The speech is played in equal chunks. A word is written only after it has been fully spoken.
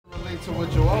to what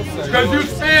Joell said. Because you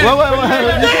said. Wait.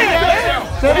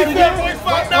 Say that again.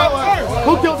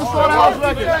 Who killed the Slaughterhouse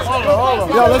record? Hold on.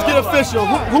 Yo, let's get official.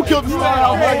 Who killed the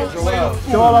Slaughterhouse record?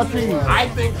 Joell Ortiz. I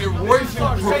think that Royce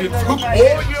and Crooked took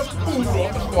all your food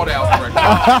off the Slaughterhouse record.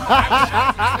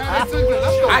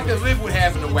 I can live with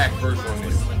having a whack verse on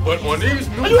this, but on these,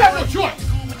 you have no choice.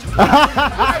 You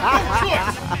have no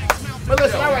choice. But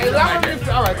listen, all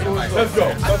right, cool. Let's go.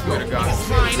 Let's go to God.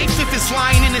 They fifth is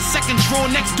lying in the second drawer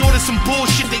next door to some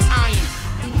bullshit they eyeing.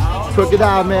 Crooked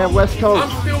Eye, man, West Coast.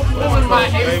 I'm still pulling my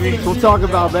baby. What we talking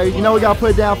about, baby? You know we gotta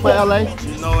put it down for LA.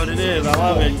 You know what it is. I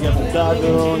love it. You got the Dodger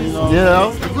on, you know. You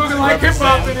know? It's looking like hip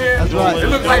hop in here. That's right. It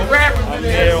looks like rappers in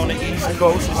here. Here on the East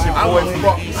Coast. It's your boy from the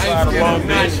East side of Long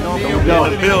Beach. You know,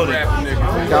 in the building.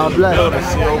 God bless. Building,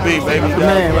 COB, baby. The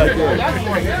man right there.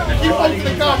 Keep opening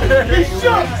the comment. He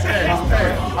shook.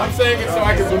 I'm saying it so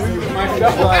I can believe it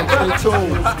myself. Right, stay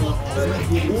tuned.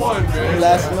 One, man.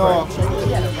 Blasting off.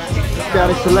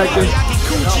 Statik selector.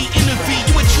 Coochie interview,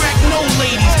 you attract no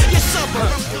ladies. Yes,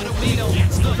 suburbs.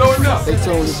 So enough. Stay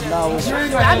tuned. This now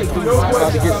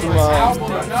about to get some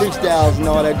freestyles and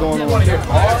all that going on.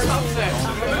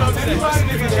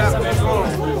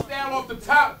 Down off the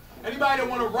top. Anybody that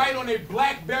want to write on a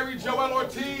BlackBerry Joell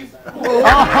Ortiz? Hey,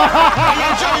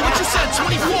 Joey, what you said?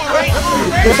 24, right?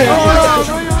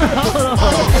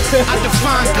 I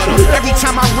define gutter. Every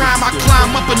time I rhyme, I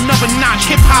climb up another notch.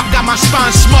 Hip hop got my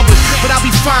spine smothered, but I'll be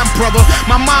fine, brother.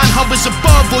 My mind hovers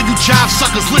above all you jive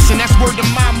suckers. Listen, that's word to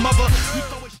my mother.